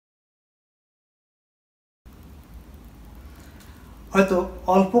হয়তো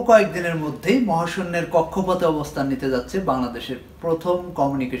অল্প কয়েকদিনের মধ্যেই মহাশূন্যের কক্ষপথে অবস্থান নিতে যাচ্ছে বাংলাদেশের প্রথম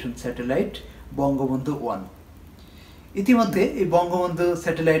কমিউনিকেশন স্যাটেলাইট বঙ্গবন্ধু 1। ইতিমধ্যে এই বঙ্গবন্ধু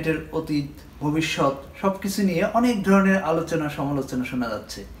স্যাটেলাইটের অতীত ভবিষ্যৎ সবকিছু নিয়ে অনেক ধরনের আলোচনা সমালোচনা শোনা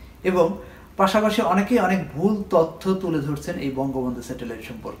যাচ্ছে এবং পাশাপাশি অনেকেই অনেক ভুল তথ্য তুলে ধরছেন এই বঙ্গবন্ধু স্যাটেলাইট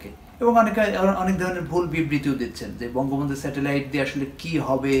সম্পর্কে এবং অনেক ধরনের ভুল বিবৃতিও দিচ্ছেন যে বঙ্গবন্ধু স্যাটেলাইট দিয়ে আসলে কি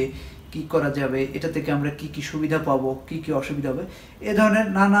হবে, কি করা যাবে, এটা থেকে আমরা কি কি সুবিধা পাবো, কি কি অসুবিধা হবে, এ ধরনের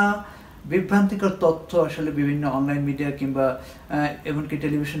নানা বিভ্রান্তিকর তথ্য আসলে বিভিন্ন অনলাইন মিডিয়া কিংবা এমনকি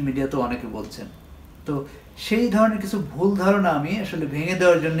টেলিভিশন মিডিয়াতেও অনেকে বলছেন। তো সেই ধরনের কিছু ভুল ধারণা আমি আসলে ভেঙে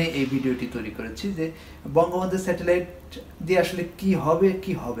দেওয়ার জন্য এই ভিডিওটি তৈরি করেছি যে বঙ্গবন্ধু স্যাটেলাইট দিয়ে আসলে কি হবে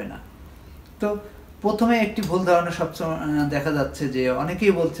কি হবে না। তো প্রথমে একটি ভুল ধারণা সবসময় দেখা যাচ্ছে যে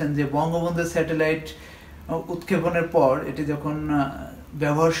অনেকেই বলছেন যে বঙ্গবন্ধু স্যাটেলাইট উৎক্ষেপণের পর এটি যখন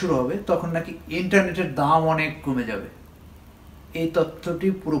ব্যবহার শুরু হবে তখন নাকি ইন্টারনেটের দাম অনেক কমে যাবে। এই তথ্যটি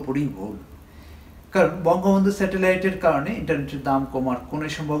পুরোপুরি ভুল, কারণ বঙ্গবন্ধু স্যাটেলাইটের কারণে ইন্টারনেটের দাম কমার কোনো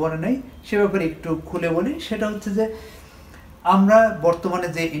সম্ভাবনা নেই। সে ব্যাপারে একটু খুলে বলি, সেটা হচ্ছে যে আমরা বর্তমানে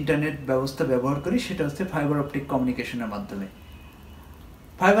যে ইন্টারনেট ব্যবস্থা ব্যবহার করি সেটা হচ্ছে ফাইবার অপটিক কমিউনিকেশনের মাধ্যমে।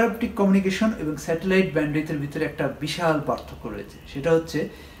 ফাইবার অপটিক কমিউনিকেশন এবং স্যাটেলাইট ব্যান্ডউইথের ভিতরে একটা বিশাল পার্থক্য রয়েছে। সেটা হচ্ছে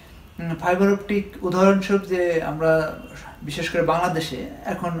ফাইবার অপটিক, উদাহরণস্বরূপ যে আমরা বিশেষ করে বাংলাদেশে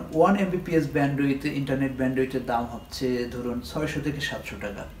এখন 1 Mbps ব্যান্ডউইথ ইন্টারনেট ব্যান্ডউইথের দাম হচ্ছে ধরুন 600 থেকে 700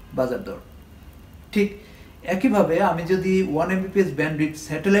 টাকা বাজার দর। ঠিক একইভাবে আমি যদি 1 Mbps ব্যান্ডউইথ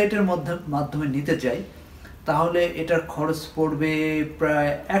স্যাটেলাইটের মাধ্যমে নিতে চাই তাহলে এটার খরচ পড়বে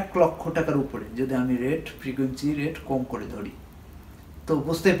প্রায় 1 লক্ষ টাকার উপরে যদি আমি ফ্রিকোয়েন্সি রেট কম করে ধরি। তো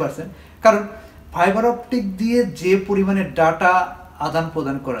বুঝতেই পারছেন, কারণ ফাইবার অপটিক দিয়ে যে পরিমাণে ডাটা আদান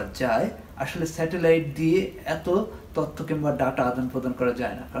প্রদান করা যায় আসলে স্যাটেলাইট দিয়ে এত তথ্য কিংবা ডাটা আদান প্রদান করা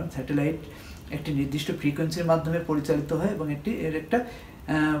যায় না, কারণ স্যাটেলাইট একটি নির্দিষ্ট ফ্রিকোয়েন্সির মাধ্যমে পরিচালিত হয় এবং এর একটা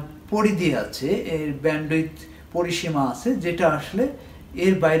পরিধি আছে, এর ব্যান্ডউইথ পরিসীমা আছে যেটা আসলে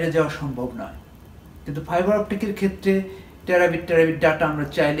এর বাইরে যাওয়া সম্ভব নয়। কিন্তু ফাইবার অপটিকের ক্ষেত্রে টেরাবিট ডাটা আমরা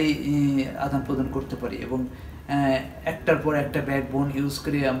চাইলেই আদান প্রদান করতে পারি এবং একটার পর একটা ব্যাকবোন ইউজ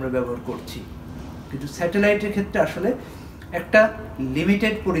করে আমরা ব্যবহার করছি। কিন্তু স্যাটেলাইটের ক্ষেত্রে আসলে একটা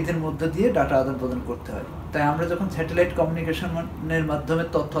লিমিটেড পরিধির মধ্যে দিয়ে ডাটা আদান প্রদান করতে হয়। তাই আমরা যখন স্যাটেলাইট কমিউনিকেশনের মাধ্যমে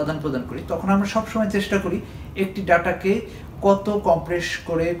তথ্য আদান প্রদান করি তখন আমরা সবসময় চেষ্টা করি একটি ডাটাকে কত কম্প্রেস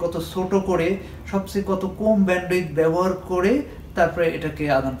করে, কত ছোট করে, সবচেয়ে কত কম ব্যান্ডউইথ ব্যবহার করে তারপরে এটাকে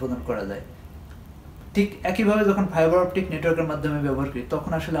আদান প্রদান করা যায়। ঠিক একইভাবে যখন ফাইবার অপটিক নেটওয়ার্কের মাধ্যমে ব্যবহার করি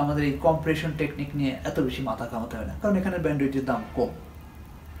তখন আসলে আমাদের এই কম্প্রেশন টেকনিক নিয়ে এত বেশি মাথা ঘামাতে হয় না, কারণ এখানে ব্যান্ডউইথের দাম কম।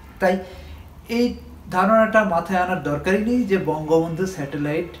 তাই এই ধারণাটা মাথায় আনার দরকারই নেই যে বঙ্গবন্ধু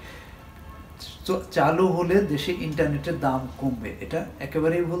স্যাটেলাইট চালু হলে দেশে ইন্টারনেটের দাম কমবে, এটা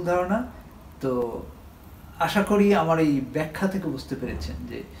একেবারেই ভুল ধারণা। তো আশা করি আমার এই ব্যাখ্যা থেকে বুঝতে পেরেছেন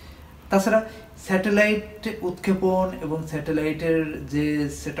যে তাছাড়া স্যাটেলাইট উৎক্ষেপণ এবং স্যাটেলাইটের যে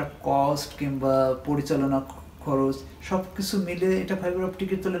সেটআপ কস্ট কিংবা পরিচালনা খরচ সব কিছু মিলে এটা ফাইবার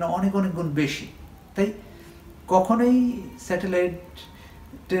অপটিকের তুলনায় অনেক অনেক গুণ বেশি। তাই কখনোই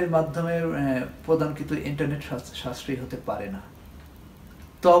স্যাটেলাইটের মাধ্যমে প্রদানকৃত ইন্টারনেট সাশ্রয়ী হতে পারে না।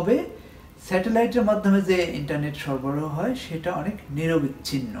 তবে স্যাটেলাইটের মাধ্যমে যে ইন্টারনেট সরবরাহ হয় সেটা অনেক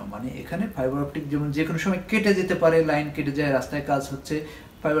নিরবিচ্ছিন্ন, মানে এখানে ফাইবার অপটিক যেমন যে কোনো সময় কেটে যেতে পারে, লাইন কেটে যায়, রাস্তায় কাজ হচ্ছে,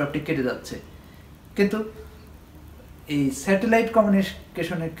 ফাইবার অপটিক কেটে যাচ্ছে। কিন্তু এই স্যাটেলাইট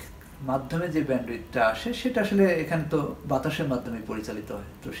কমিউনিকেশনের মাধ্যমে যে ব্যান্ডউইথটা আসে সেটা আসলে এখানে তো বাতাসের মাধ্যমে পরিচালিত হয়,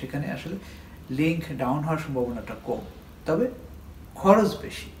 তো সেখানে আসলে লিঙ্ক ডাউন হওয়ার সম্ভাবনাটা কম, তবে খরচ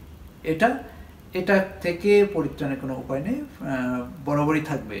বেশি। এটা থেকে পরিত্রাণের কোনো উপায় নেই, বরাবরই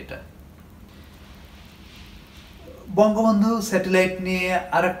থাকবে এটা। বঙ্গবন্ধু স্যাটেলাইট নিয়ে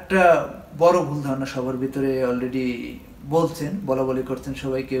আরেকটা বড় ভুল ধারণা সবার ভিতরে অলরেডি বলছেন, বলাবলি করছেন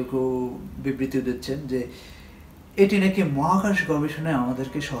সবাই, কেউ কেউ বিবৃতি দিচ্ছেন যে এটি নাকি মহাকাশ গবেষণায়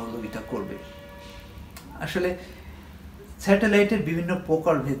আমাদেরকে সহযোগিতা করবে। আসলে স্যাটেলাইটের বিভিন্ন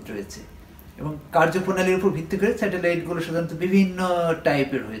প্রকারভেদ রয়েছে এবং কার্যপ্রণালীর উপর ভিত্তি করে স্যাটেলাইটগুলো সাধারণত বিভিন্ন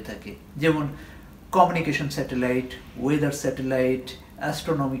টাইপের হয়ে থাকে, যেমন communication satellite, weather satellite,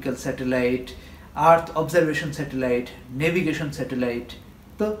 astronomical satellite, earth observation satellite, navigation satellite.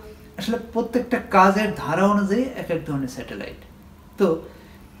 তো আসলে প্রত্যেকটা কাজের ধারা অনুযায়ী এক এক ধরনের স্যাটেলাইট। তো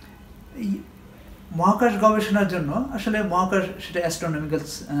মহাকাশ গবেষণার জন্য আসলে মহাকাশ সেটা অ্যাস্ট্রোনমিক্যাল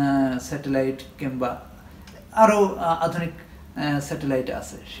স্যাটেলাইট কিংবা আরও আধুনিক স্যাটেলাইট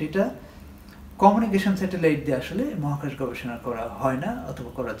আছে, সেটা কমিউনিকেশন স্যাটেলাইট দিয়ে আসলে মহাকাশ গবেষণা করা হয় না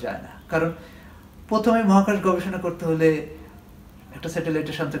অথবা করা যায় না। কারণ প্রথমে মহাকাশ গবেষণা করতে হলে একটা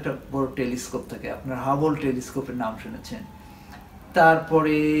স্যাটেলাইটের সাথে একটা বড় টেলিস্কোপ থাকে, আপনার হাবল টেলিস্কোপের নাম শুনেছেন।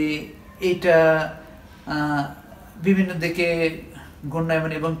 তারপরে এটা বিভিন্ন দিকে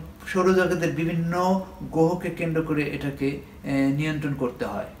ঘূর্ণায়মান এবং সৌরজগতের বিভিন্ন গ্রহকে কেন্দ্র করে এটাকে নিয়ন্ত্রণ করতে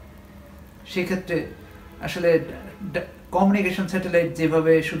হয়। সেক্ষেত্রে আসলে কমিউনিকেশন স্যাটেলাইট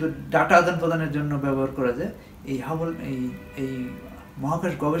যেভাবে শুধু ডাটা আদান প্রদানের জন্য ব্যবহার করা যায়, এই এই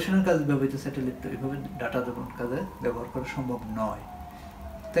মহাকাশ গবেষণার কাজে ব্যবহৃত স্যাটেলাইট তো এইভাবে ডাটা আদান কাজে ব্যবহার করা সম্ভব নয়।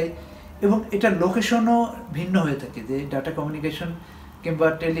 তাই এবং এটা লোকেশনও ভিন্ন হয়ে থাকে, যে ডাটা কমিউনিকেশন কিংবা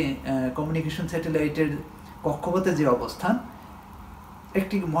কমিউনিকেশন স্যাটেলাইটের কক্ষপথে যে অবস্থান,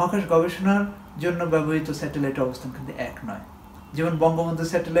 একটি মহাকাশ গবেষণার জন্য ব্যবহৃত স্যাটেলাইটের অবস্থান কিন্তু এক নয়। যেমন বঙ্গবন্ধু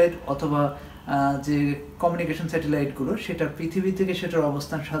স্যাটেলাইট অথবা যে কমিউনিকেশন স্যাটেলাইটগুলো, সেটা পৃথিবী থেকে সেটার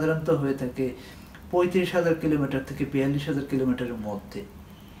অবস্থান সাধারণত হয়ে থাকে 35,000 কিলোমিটার থেকে 42,000 কিলোমিটারের মধ্যে।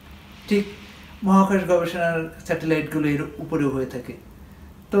 ঠিক মহাকাশ গবেষণার স্যাটেলাইটগুলো এর উপরেও হয়ে থাকে।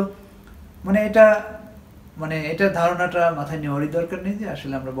 তো এটা ধারণাটা মাথায় নেওয়ারই দরকার নেই যে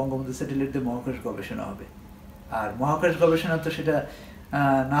আসলে আমরা বঙ্গবন্ধু স্যাটেলাইট দিয়ে মহাকাশ গবেষণা হবে। আর মহাকাশ গবেষণা তো সেটা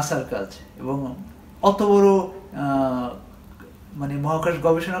নাসার কাজ, এবং অত বড় মহাকাশ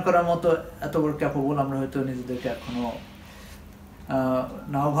গবেষণা করার মতো এত বড় ক্যাপেবল আমরা হয়তো নিজেদেরকে এখনো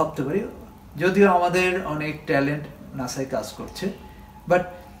নাও ভাবতে পারি, যদিও আমাদের অনেক ট্যালেন্ট নাসায় কাজ করছে। বাট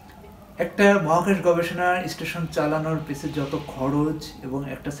একটা মহাকাশ গবেষণা স্টেশন চালানোর পিছনে যত খরচ এবং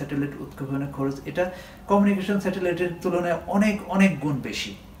একটা স্যাটেলাইট উৎক্ষেপণের খরচ, এটা কমিউনিকেশন স্যাটেলাইটের তুলনায় অনেক অনেক গুণ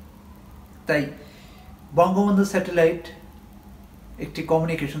বেশি। তাই বঙ্গবন্ধু স্যাটেলাইট একটি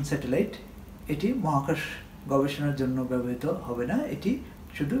কমিউনিকেশন স্যাটেলাইট, এটি মহাকাশ গবেষণার জন্য ব্যবহৃত হবে না, এটি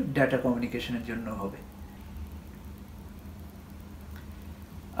শুধু ডাটা কমিউনিকেশনের জন্য হবে।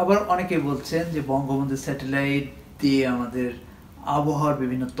 আবার অনেকেই বলছেন যে বঙ্গবন্ধু স্যাটেলাইট দিয়ে আমাদের আবহাওয়ার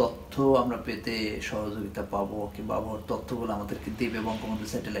বিভিন্ন তথ্য আমরা পেতে সহযোগিতা পাবো, কিংবা আবহাওয়ার তথ্যগুলো আমাদেরকে দেবে বঙ্গবন্ধু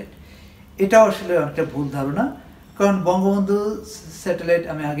স্যাটেলাইট। এটাও আসলে অনেকটা ভুল ধারণা, কারণ বঙ্গবন্ধু স্যাটেলাইট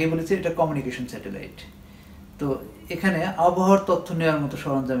আমি আগেই বলেছি এটা কমিউনিকেশন স্যাটেলাইট। তো এখানে আবহাওয়ার তথ্য নেওয়ার মতো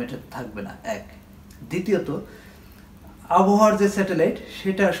সরঞ্জাম এটা থাকবে না, এক। দ্বিতীয়ত, আবহাওয়ার যে স্যাটেলাইট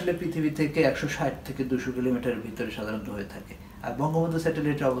সেটা আসলে পৃথিবী থেকে 160 থেকে 200 কিলোমিটারের ভিতরে সাধারণত হয়ে থাকে। আর বঙ্গবন্ধু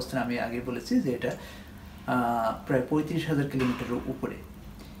স্যাটেলাইটের অবস্থান আমি আগে বলেছি যে এটা প্রায় 35,000 কিলোমিটারের উপরে।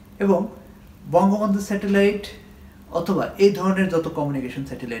 এবং বঙ্গবন্ধু স্যাটেলাইট অথবা এই ধরনের যত কমিউনিকেশন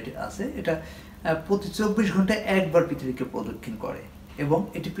স্যাটেলাইট আছে, এটা প্রতি 24 ঘন্টায় একবার পৃথিবীকে প্রদক্ষিণ করে, এবং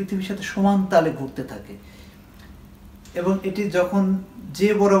এটি পৃথিবীর সাথে সমান তালে ঘুরতে থাকে। এবং এটি যখন যে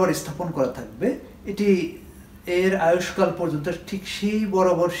বরাবর স্থাপন করা থাকবে, এটি এর আয়ুষ্কাল পর্যন্ত ঠিক সেই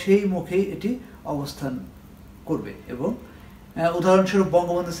বরাবর সেই মুখেই এটি অবস্থান করবে। এবং উদাহরণস্বরূপ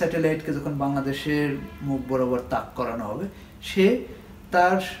বঙ্গবন্ধু স্যাটেলাইটকে যখন বাংলাদেশের মুখ বরাবর তাক করানো হবে, সে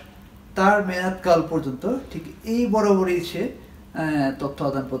তার মেয়াদকাল পর্যন্ত ঠিক এই বরাবরই সে তথ্য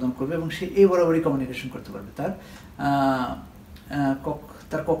আদান প্রদান করবে, এবং সে এই বরাবরই কমিউনিকেশন করতে পারবে। তার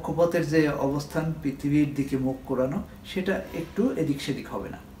কক্ষপথের যে অবস্থান পৃথিবীর দিকে মুখ করানো, সেটা একটু এদিক সেদিক হবে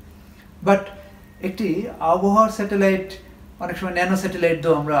না। বাট একটি আবহাওয়ার স্যাটেলাইট, অনেক সময় ন্যানো স্যাটেলাইট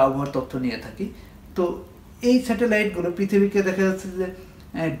দিয়েও আমরা আবহাওয়ার তথ্য নিয়ে থাকি। তো এই স্যাটেলাইটগুলো পৃথিবীকে দেখা যাচ্ছে যে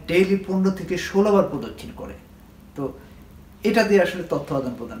ডেইলি 15 থেকে 16 বার প্রদক্ষিণ করে। তো এটা দিয়ে আসলে তথ্য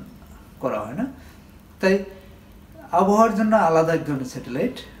আদান প্রদান করা হয় না। তাই আবহাওয়ার জন্য আলাদা এক ধরনের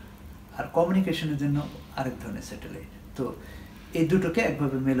স্যাটেলাইট, আর কমিউনিকেশনের জন্য আরেক ধরনের স্যাটেলাইট। তো এই দুটোকে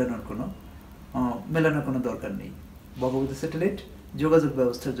একভাবে মেলানোর কোনো দরকার নেই। বঙ্গবন্ধু স্যাটেলাইট যোগাযোগ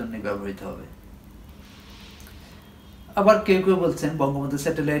ব্যবস্থার জন্যই ব্যবহৃত হবে। আবার কেউ কেউ বলছেন বঙ্গবন্ধু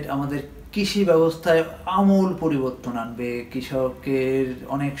স্যাটেলাইট আমাদের কৃষি ব্যবস্থায় আমূল পরিবর্তন আনবে, কৃষকের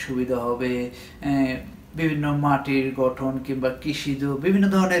অনেক সুবিধা হবে, বিভিন্ন মাটির গঠন কিংবা কৃষিজ বিভিন্ন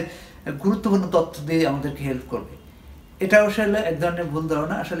ধরনের গুরুত্বপূর্ণ তথ্য দিয়ে আমাদেরকে হেল্প করবে। এটা আসলে এক ধরনের ভুল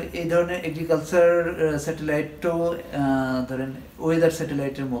ধারণা। আসলে এই ধরনের এগ্রিকালচার স্যাটেলাইটও ধরেন ওয়েদার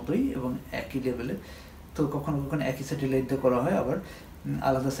স্যাটেলাইটের মতোই এবং একই লেভেলে। তো কখনো কখনো একই স্যাটেলাইট দিয়ে করা হয়, আবার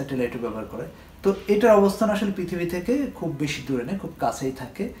আলাদা স্যাটেলাইটও ব্যবহার করে। তো এটার অবস্থান আসলে পৃথিবী থেকে খুব বেশি দূরে নেই, খুব কাছেই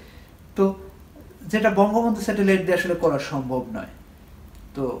থাকে। তো যেটা বঙ্গবন্ধু স্যাটেলাইট দিয়ে আসলে করা সম্ভব নয়।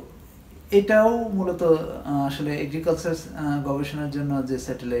 তো এটাও মূলত আসলে এগ্রিকালচার গবেষণার জন্য যে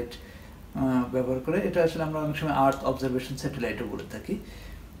স্যাটেলাইট ব্যবহার করে, এটা আসলে আমরা অনেক সময় আর্থ অবজারভেশন স্যাটেলাইটও বলে থাকি।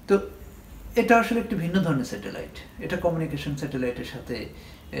 তো এটা আসলে একটি ভিন্ন ধরনের স্যাটেলাইট, এটা কমিউনিকেশন স্যাটেলাইটের সাথে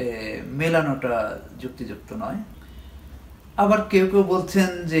মেলানোটা যুক্তিযুক্ত নয়। আবার কেউ কেউ বলছেন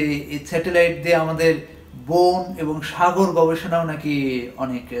যে এই স্যাটেলাইট দিয়ে আমাদের বন এবং সাগর গবেষণাও নাকি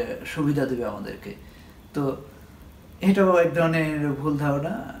অনেক সুবিধা দেবে আমাদেরকে। তো এটাও এক ধরনের ভুল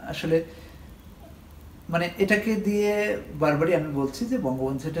ধারণা। আসলে এটাকে দিয়ে বারবারই আমি বলছি যে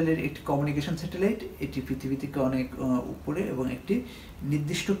বঙ্গবন্ধু স্যাটেলাইট একটি কমিউনিকেশন স্যাটেলাইট, এটি পৃথিবী থেকে অনেক উপরে এবং একটি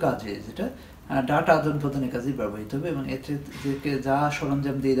নির্দিষ্ট কাজে, যেটা ডাটা আদান প্রদানের কাজে ব্যবহৃত হবে, এবং এতে যা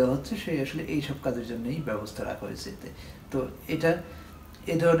সরঞ্জাম দিয়ে দেওয়া হচ্ছে সেই আসলে এইসব কাজের জন্যই ব্যবস্থা রাখা হয়েছে এতে। তো এটা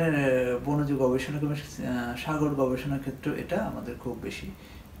এই ধরনের বনজ গবেষণা কিংবা সাগর গবেষণার ক্ষেত্রে এটা আমাদের খুব বেশি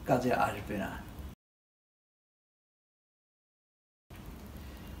কাজে আসবে না।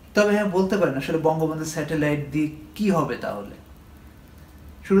 তবে হ্যাঁ, বলতে পারেন আসলে বঙ্গবন্ধু স্যাটেলাইট দিয়ে কি হবে তাহলে।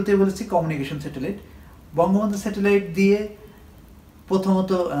 শুরুতেই বলেছি কমিউনিকেশন স্যাটেলাইট। বঙ্গবন্ধু স্যাটেলাইট দিয়ে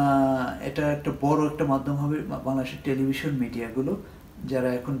প্রথমত এটা একটা বড় একটা মাধ্যম হবে বাংলাদেশের টেলিভিশন মিডিয়াগুলো, যারা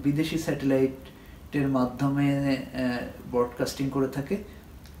এখন বিদেশি স্যাটেলাইটের মাধ্যমে ব্রডকাস্টিং করে থাকে,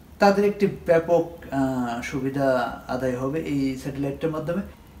 তাদের একটি ব্যাপক সুবিধা আদায় হবে এই স্যাটেলাইটের মাধ্যমে।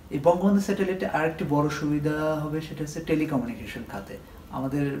 এই বঙ্গবন্ধু স্যাটেলাইটে আরেকটি বড় সুবিধা হবে, সেটা হচ্ছে টেলিকমিউনিকেশন খাতে।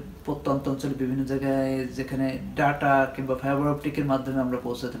 আমাদের প্রত্যন্ত অঞ্চলে বিভিন্ন জায়গায় যেখানে ডাটা কিংবা ফাইবার অপটিকের মাধ্যমে আমরা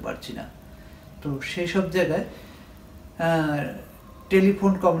পৌঁছাতে পারছি না, তো সেই সব জায়গায়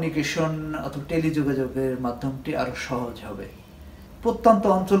টেলিফোন কমিউনিকেশন অথবা টেলিযোগাযোগের মাধ্যমটি আরও সহজ হবে। প্রত্যন্ত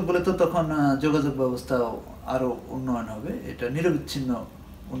অঞ্চলগুলোতে তখন যোগাযোগ ব্যবস্থাও আরও উন্নয়ন হবে, এটা নিরবিচ্ছিন্ন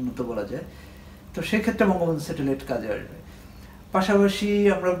উন্নত বলা যায়। তো সেক্ষেত্রে বঙ্গবন্ধু স্যাটেলাইট কাজে আসবে। পাশাপাশি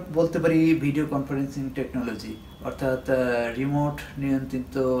আমরা বলতে পারি ভিডিও কনফারেন্সিং টেকনোলজি, অর্থাৎ রিমোট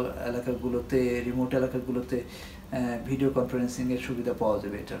নিয়ন্ত্রিত রিমোট এলাকাগুলোতে ভিডিও কনফারেন্সিংয়ের সুবিধা পাওয়া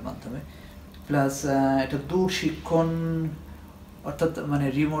যাবে এটার মাধ্যমে। প্লাস এটা দূর শিক্ষণ অর্থাৎ মানে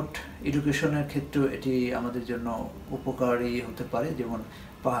রিমোট এডুকেশনের ক্ষেত্রেও এটি আমাদের জন্য উপকারী হতে পারে, যেমন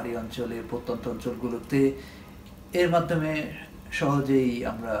পাহাড়ি অঞ্চলে প্রত্যন্ত অঞ্চলগুলোতে এর মাধ্যমে সহজেই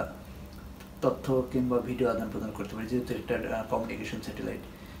আমরা তথ্য কিংবা ভিডিও আদান প্রদান করতে পারি, যেহেতু এটা কমিউনিকেশন স্যাটেলাইট।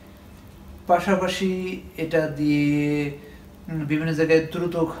 পাশাপাশি এটা দিয়ে বিভিন্ন জায়গায়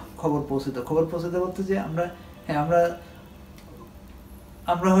দ্রুত খবর পৌঁছাতে বলতে যে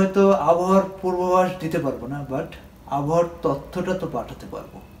আমরা হয়তো আবহাওয়ার পূর্বাভাস দিতে পারবো না, বাট আবহাওয়ার তথ্যটা তো পাঠাতে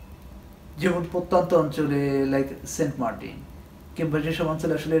পারবো। যেমন প্রত্যন্ত অঞ্চলে লাইক সেন্ট মার্টিন কিংবা যেসব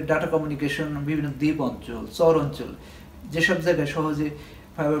অঞ্চলে আসলে ডাটা কমিউনিকেশন, বিভিন্ন দ্বীপ অঞ্চল, চর অঞ্চল, যেসব জায়গায় সহজে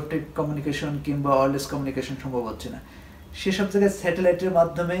ফাইবার অপটিক কমিউনিকেশন কিংবা ওয়্যারলেস কমিউনিকেশন সম্ভব হচ্ছে না, সেসব জায়গায় স্যাটেলাইটের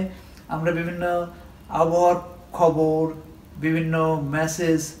মাধ্যমে আমরা বিভিন্ন আবহাওয়ার খবর, বিভিন্ন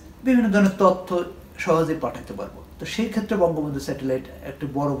মেসেজ, বিভিন্ন ধরনের তথ্য সহজে পাঠাতে পারবো। তো সেই ক্ষেত্রে বঙ্গবন্ধু স্যাটেলাইট একটি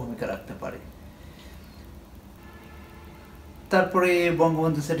বড় ভূমিকা রাখতে পারে। তারপরে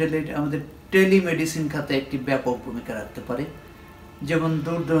বঙ্গবন্ধু স্যাটেলাইট আমাদের টেলিমেডিসিন খাতে একটি ব্যাপক ভূমিকা রাখতে পারে, যেমন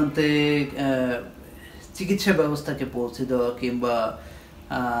দূর দূরান্তে চিকিৎসা ব্যবস্থাকে পৌঁছে দেওয়া কিংবা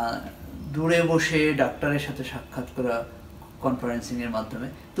দূরে বসে ডাক্তারের সাথে সাক্ষাৎ করা কনফারেন্সিংয়ের মাধ্যমে।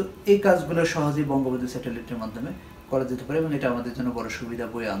 তো এই কাজগুলো সহজেই বঙ্গবন্ধু স্যাটেলাইটের মাধ্যমে করা যেতে পারে, এবং এটা আমাদের জন্য বড় সুবিধা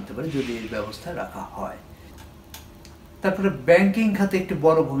বয়ে আনতে পারে যদি এই ব্যবস্থা রাখা হয়। তারপরে ব্যাংকিং খাতে একটি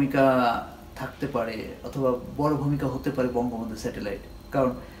বড় ভূমিকা থাকতে পারে অথবা বড় ভূমিকা হতে পারে বঙ্গবন্ধু স্যাটেলাইট,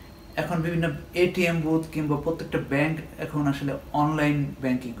 কারণ এখন বিভিন্ন এটিএম বুথ কিংবা প্রত্যেকটা ব্যাংক এখন আসলে অনলাইন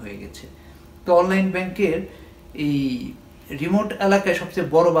ব্যাংকিং হয়ে গেছে। তো অনলাইন ব্যাংকের এই রিমোট এলাকায় সবচেয়ে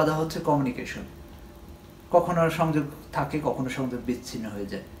বড় বাধা হচ্ছে কমিউনিকেশন। কখনো সংযোগ থাকে, কখনো সংযোগ বিচ্ছিন্ন হয়ে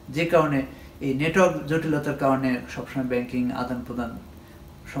যায়, যে কারণে এই নেটওয়ার্ক জটিলতার কারণে সবসময় ব্যাংকিং আদান প্রদান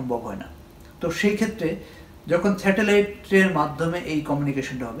সম্ভব হয় না। তো সেই ক্ষেত্রে যখন স্যাটেলাইটের মাধ্যমে এই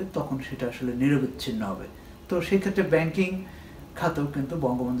কমিউনিকেশনটা হবে, তখন সেটা আসলে নিরবিচ্ছিন্ন হবে। তো সেই ক্ষেত্রে ব্যাংকিং খাতেও কিন্তু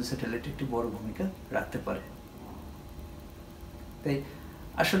বঙ্গবন্ধু স্যাটেলাইট একটি বড় ভূমিকা রাখতে পারে। তাই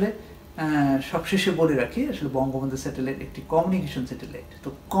আসলে সবশেষে বলে রাখি, আসলে বঙ্গবন্ধু স্যাটেলাইট একটি কমিউনিকেশন স্যাটেলাইট। তো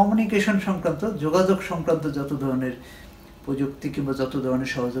কমিউনিকেশন সংক্রান্ত, যোগাযোগ সংক্রান্ত যত ধরনের প্রযুক্তি কিংবা যত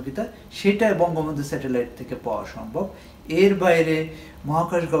ধরনের সহযোগিতা, সেটাই বঙ্গবন্ধু স্যাটেলাইট থেকে পাওয়া সম্ভব। এর বাইরে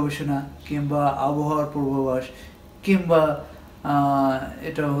মহাকাশ গবেষণা কিংবা আবহাওয়ার পূর্বাভাস কিংবা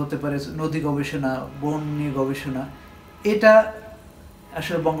এটা হতে পারে নদী গবেষণা, বন নিয়ে গবেষণা, এটা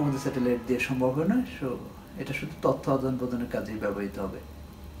আসলে বঙ্গবন্ধু স্যাটেলাইট দিয়ে সম্ভব হয় না। এটা শুধু তথ্য আদান প্রদানের কাজেই ব্যবহৃত হবে।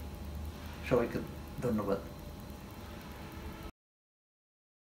 সবাইকে ধন্যবাদ।